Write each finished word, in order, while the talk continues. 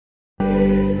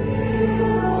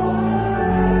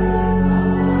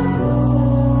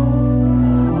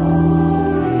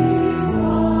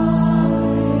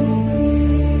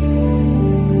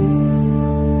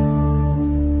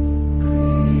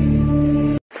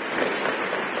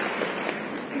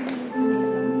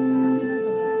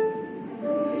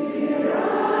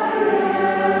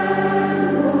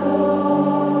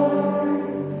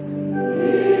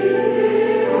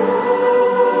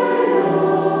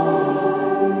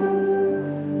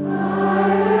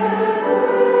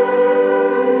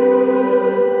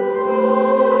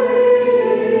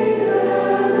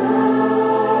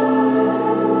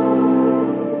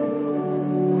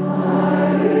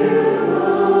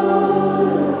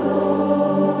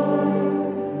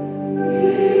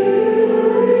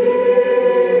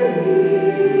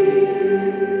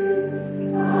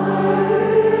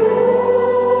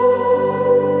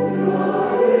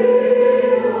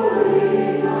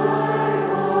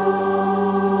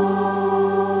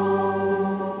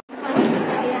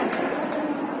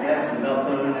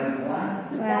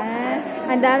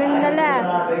daming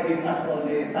nala. They give us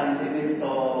only 10 minutes,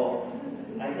 so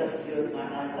I just use my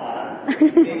iPad.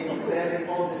 It's a very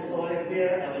old story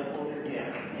here, I will put it here.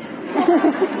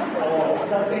 So,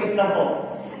 sabi isa po.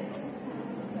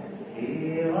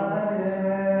 Here I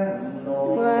am,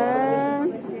 Lord. Wow.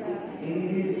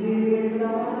 Here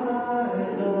I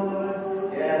am, Lord.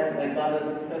 Yes, my brothers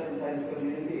and sisters in Chinese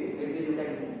community, maybe you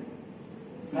can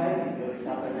smile your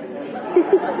example myself.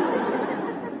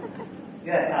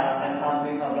 Yes, I'm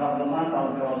having a vlog naman,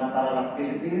 from Natal,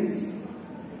 Philippines.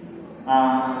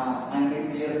 I'm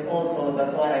 8 years old, so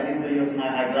that's why I need to use my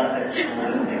eyeglasses.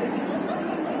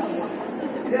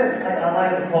 Yes, I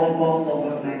arrived in Hong Kong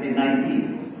August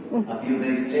 1990. A few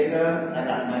days later, I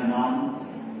asked my mom,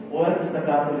 where is the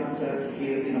Catholic Church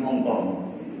here in Hong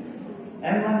Kong?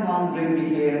 And my mom bring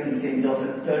me here in St.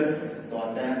 Joseph Church to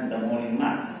attend the morning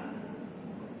mass.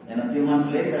 And a few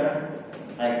months later,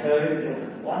 I heard there was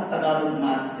one Tagalog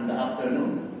mass in the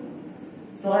afternoon.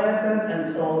 So I attended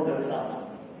and saw there was a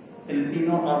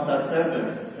Filipino altar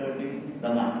servers serving the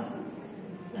mass.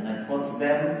 And I asked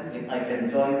them if I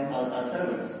can join altar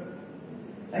service.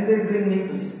 And they bring me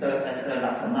to Sister Esther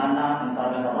Laksamana and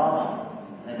Father Hababa.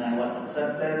 And I was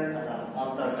accepted as an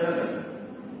altar service.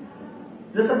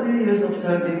 Just a few years of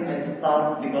serving, I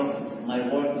stopped because my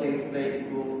work changed place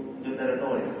to new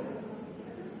territories.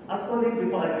 Actually,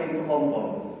 before I came to Hong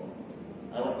Kong,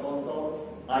 I was also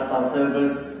altar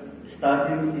service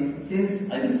starting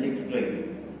since I'm in 6th grade.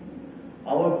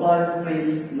 Our parish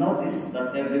priest noticed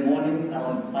that every morning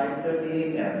around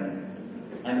 5:30 a.m.,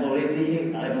 I'm already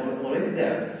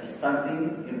there,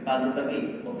 standing in front of the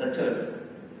gate of the church,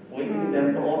 waiting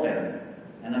them to open,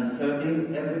 and I'm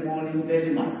serving every morning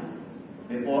daily mass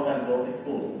before I go to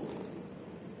school.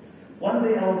 One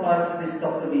day our parish priest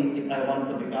talked to me if I want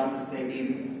to stay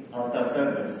in altar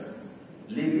service,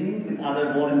 living with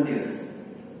other volunteers,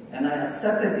 and I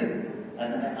accepted it.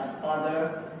 And I asked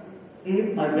Father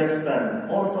if my best friend,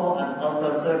 also an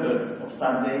altar service of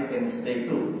Sunday, can stay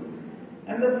too.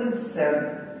 And the priest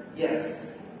said,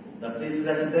 yes. The priest's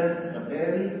residence is a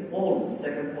very old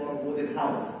second-floor wooden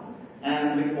house,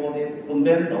 and we call it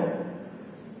convento.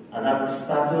 A lot of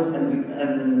statues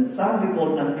and some we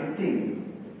call antique thing.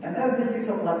 And every 6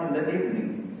 o'clock in the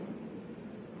evening,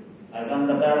 I rang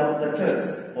the bell of the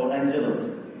church for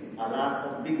Angelus. A lot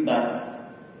of big bats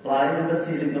flying on the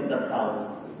ceiling of that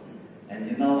house. And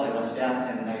you know, I was young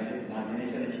and my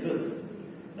imagination is good.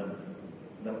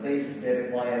 The place is very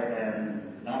quiet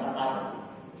and not out.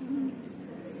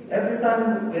 Every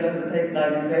time we have to take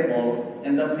dining table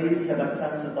and the priest have a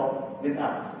chance to talk with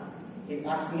us, he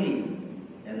asked me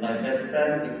and my best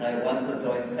friend if I want to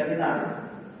join seminary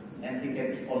and he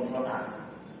can sponsor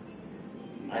us.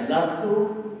 I love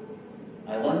to.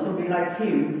 I want to be like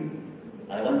him.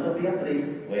 I want to be a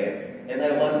priest. Where? And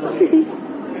I want to preach.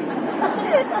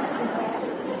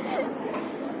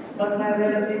 But my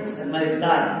relatives and my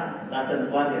dad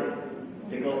doesn't want it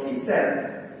because he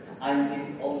said I'm his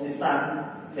only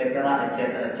son, etc.,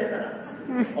 etc., etc.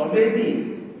 Or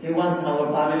maybe he wants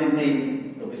our family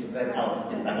name to be spread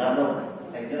out in Tagalog.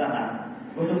 Ay nila nga,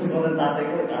 gusto siguro ng tatay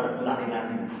ko, ikalat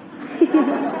natin.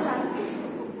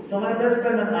 So my best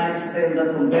friend and I stayed in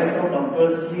the convento from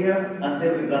first year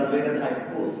until we graduated high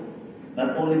school.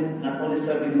 Not only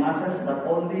serving masses, but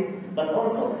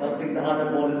also helping the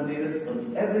other volunteers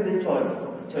on everyday chores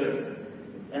of the church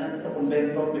and at the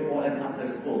convento before and after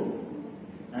school.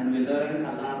 And we learned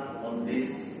a lot on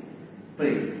this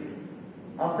place.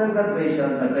 After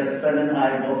graduation, my best friend and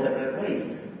I go separate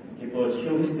ways. He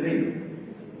pursued his dream.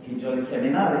 He joined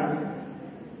seminary,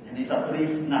 and he's a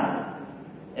priest now.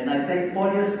 And I take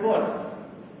 4 years course.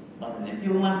 But in a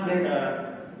few months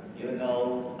later, you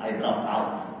know, I dropped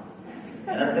out.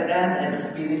 And at the end, I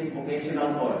just finished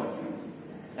vocational course.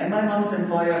 And my mom's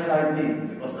employer hired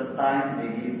me because at the time they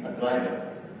need a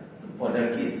driver for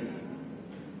their kids.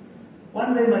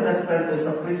 One day, my best friend, who is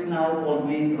a priest now, called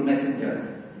me through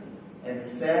Messenger. And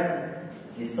he said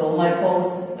he saw my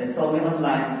post and saw me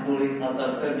online during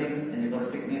altar serving and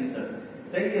Eucharistic ministers.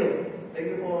 Thank you. Thank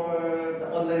you for the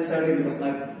online serving because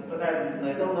my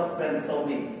close friend saw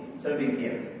me serving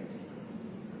here.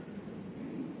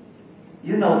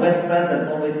 You know, best friends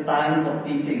have always times of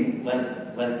teasing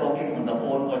when talking on the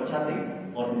phone or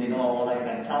chatting, or hindi na ako like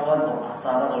ang kawan o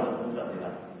asara o nag-usap, diba?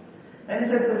 And he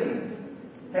said to me,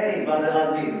 hey, Brother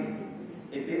Alvin,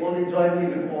 if you only join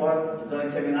me before you join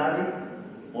seminary,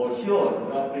 for sure,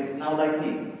 you are a priest now like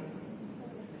me.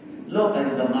 Look, I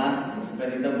do the Mass,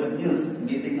 spreading the good news,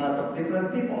 meeting out of different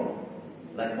people,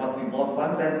 like what we both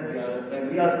wanted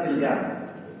when we are still young.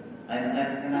 And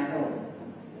I know.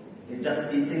 He's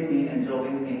just teasing me and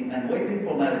joking me and waiting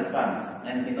for my response.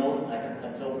 And he knows I have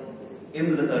group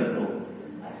in the third group.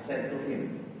 I said to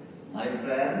him, my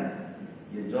friend,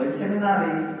 you joined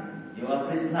seminary, you are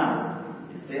priest now.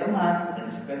 You say a mass and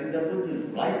spreading the good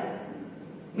news, right?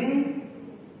 Me?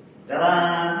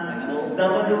 Charan! I'm an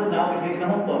OFW now living in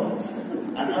Hong Kong.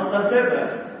 An altar server.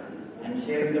 I'm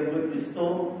sharing the good news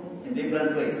too in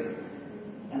different ways.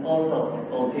 And also, I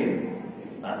told him,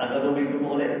 tatagalugin ko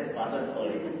mo ulit, Father,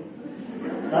 sorry.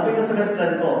 Sabi ko sa best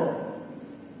friend ko,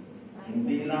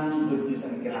 hindi lang good news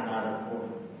ang kinakalat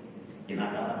ko.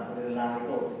 Kinakalat ko rin lalaki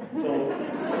ko. So,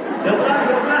 joke lang!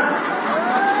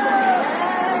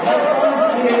 My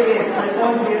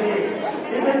point here is,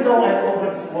 even though I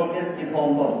focus in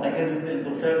Hong Kong, I can still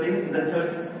do serving in the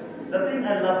church, the thing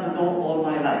I love to do all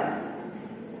my life.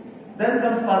 Then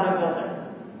comes Father Joseph.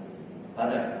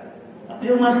 Father, a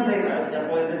few months later, he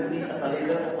appointed me as a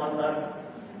leader of Altar's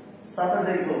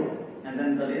Saturday group. And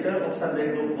then the leader of Sunday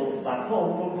group goes back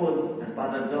home for good, and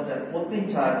Father Joseph put me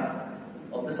in charge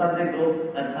of the Sunday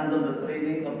group and handled the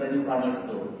training of the newcomers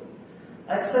too.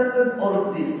 I accepted all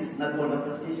of this, not for the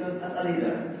position as a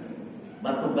leader,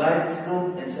 but to guide this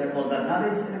group and share all the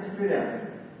knowledge and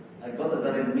experience. I got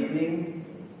the real meaning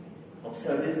of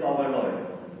service to our Lord.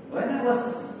 When I was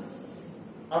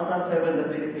altar server in the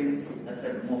Philippines, I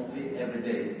served mostly every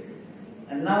day.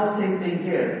 And now same thing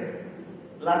here.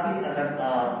 Lucky I have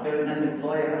a very nice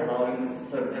employer allowing me to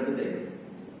serve every day.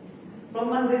 From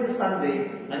Monday to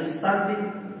Sunday, I'm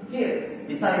standing here,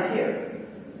 beside here.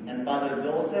 And Father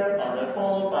Joseph, Father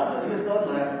Paul, Father Wilson,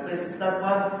 who have priests that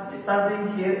one, is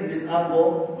standing here in this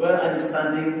elbow where I'm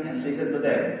standing and listen to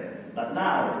them. But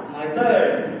now, it's my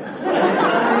turn. I'm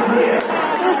standing here.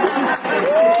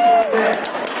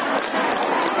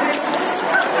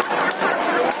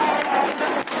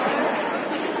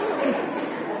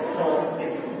 So,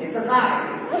 it's a tie.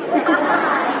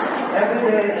 Every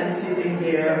day I'm sitting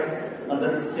here on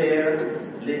this chair,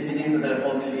 listening to the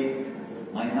homily.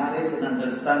 My knowledge and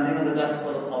understanding of the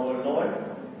gospel of our Lord,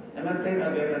 and I think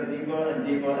I get deeper and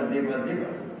deeper and deeper and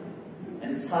deeper.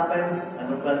 And it happens,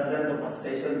 I'm a president of a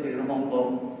station here in Hong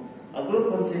Kong. A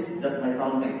group consists of just my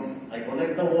housemates. I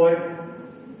connect the word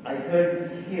I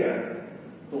heard here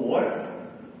to words,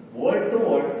 word to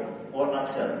words, or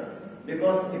action.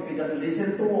 Because if we just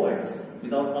listen to words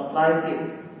without applying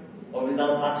it or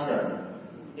without action,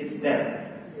 it's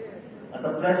dead. As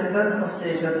a president of a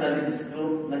station, I lead this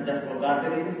group not just for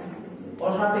gatherings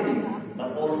or happenings,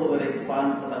 but also to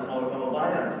respond to our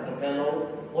kababayan or fellow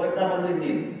OFW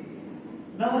need.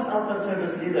 Now as altar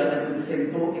service leader, I do the same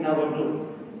too in our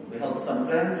group. We help some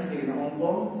friends here in Hong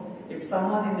Kong. If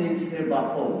someone needs here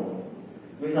back home,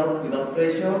 we help without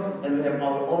pressure, and we have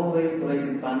our own way to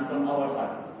raising funds from our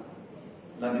heart.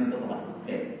 Lamin to ba?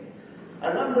 Okay.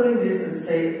 I love doing this and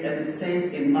it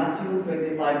says in Matthew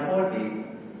 25:40.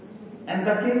 And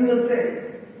the king will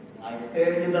say, I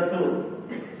tell you the truth.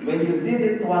 When you did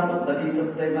it to one of the least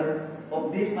of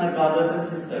these my brothers and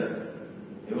sisters,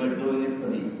 you were doing it to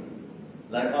me.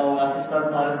 Like our assistant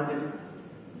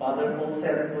Father Paul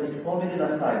said to his family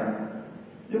last time,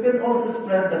 you can also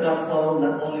spread the gospel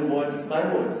not only words by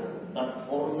words, but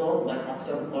also by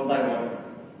action or by word.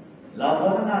 Love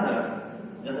one another.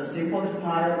 Just a simple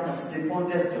smile, a simple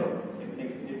gesture. It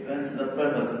makes a difference to that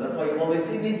person. So that's why you always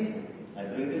see me. I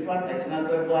doing this one, I smell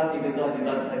that one, even though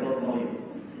I don't know you.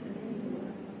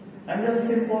 I'm just a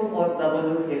simple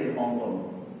OFW here in Hong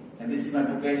Kong. And this is my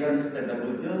vocation, spread the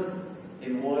good news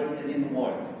in words and in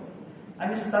words.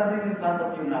 I'm standing in front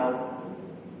of you now,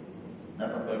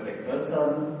 not a perfect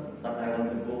person, but I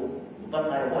want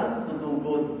to do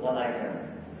good what I can.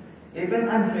 Even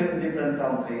I'm here in a different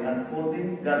country, I'm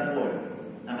holding God's word,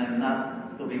 and I'm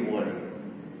not to be worried.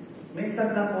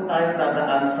 Minsan lang po tayo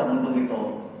dadaan sa mundong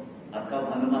ito, at kung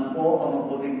ano man po ang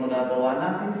mabuting magagawa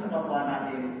natin sa kapwa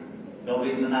natin,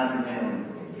 gawin na natin ngayon.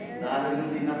 Dahil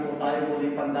hindi na po tayo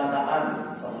muli pang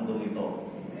dadaan sa mundong ito.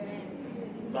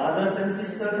 Brothers and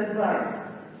sisters in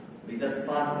Christ, we just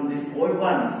pass on this world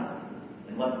once,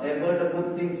 and whatever the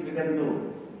good things we can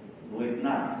do it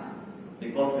not,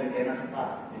 because we cannot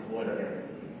pass this world again.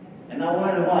 And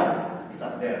our reward is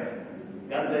up there.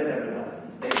 God bless everyone.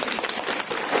 Thank you.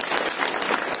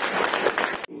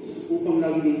 Upang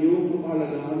lagi ninyo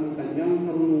mapahalagaan ang kanyang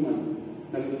karunungan,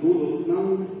 nagdudulot ng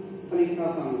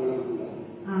kaligtasang walang hanggan.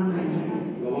 Amen.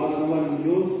 Gawa naman ng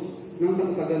Diyos ng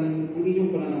katatagan ang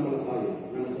inyong pananampalataya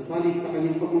na nasasalig sa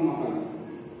kanyang pagmamahal,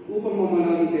 upang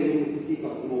mamalangin kayo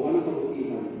nagsisikap gumawa ng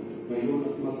kabutihan ngayon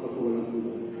at magpasawalang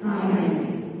hanggan. Amen.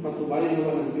 Patubayan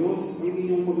naman ng Diyos ang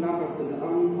inyong paglakad sa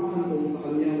daang mahantong sa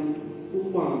kanyang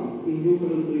upang inyong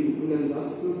kaluntuin ang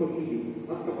landas ng pag-ibig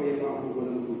at kapayapaan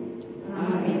walang hanggan.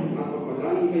 Amen. At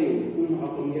papalangin kayo kung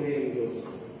makapangyarihan ng Diyos,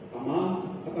 Ama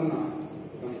at Anak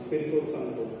at ang Espiritu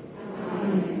Santo.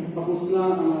 Tapos na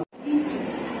ang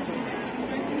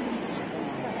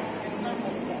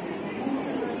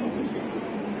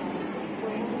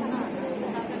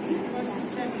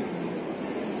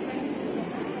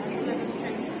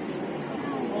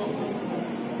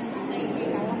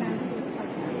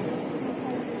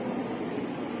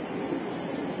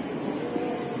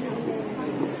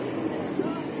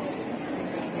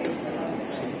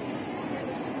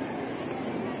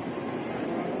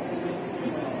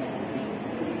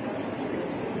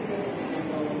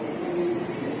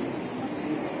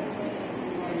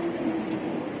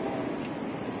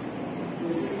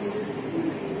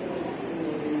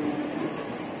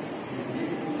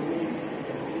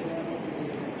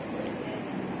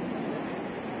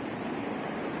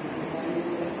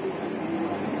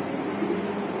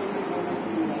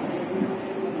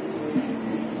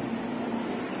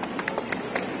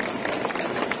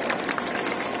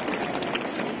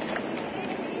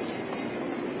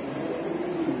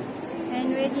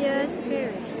with your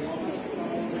spirit.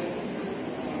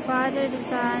 Father, the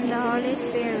Son, the Holy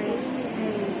Spirit.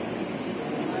 Amen.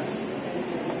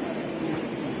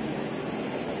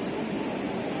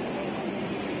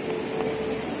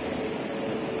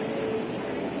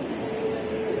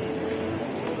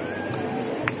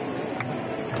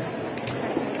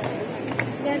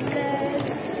 God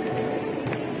bless.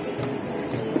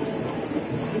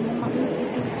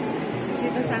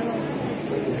 Dito sa ako.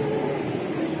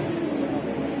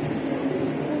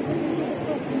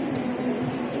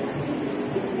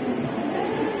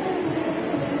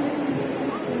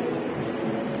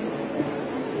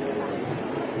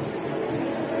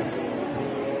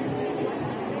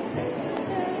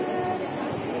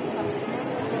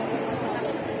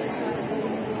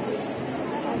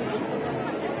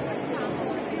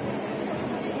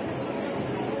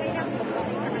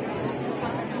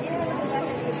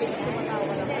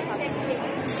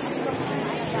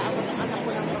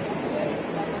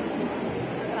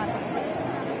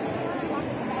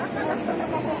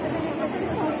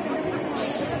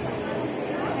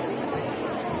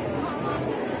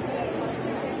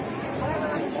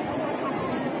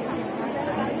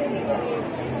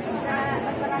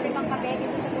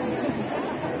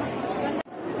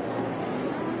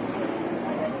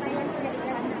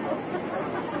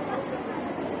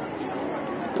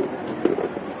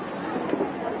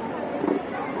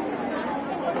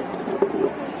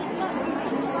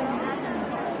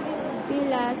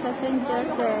 Sa St.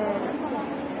 Joseph.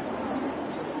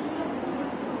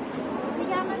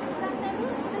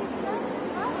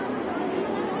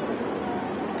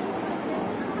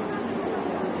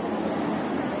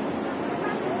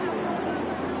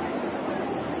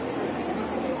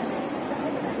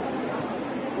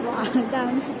 Wow,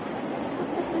 down.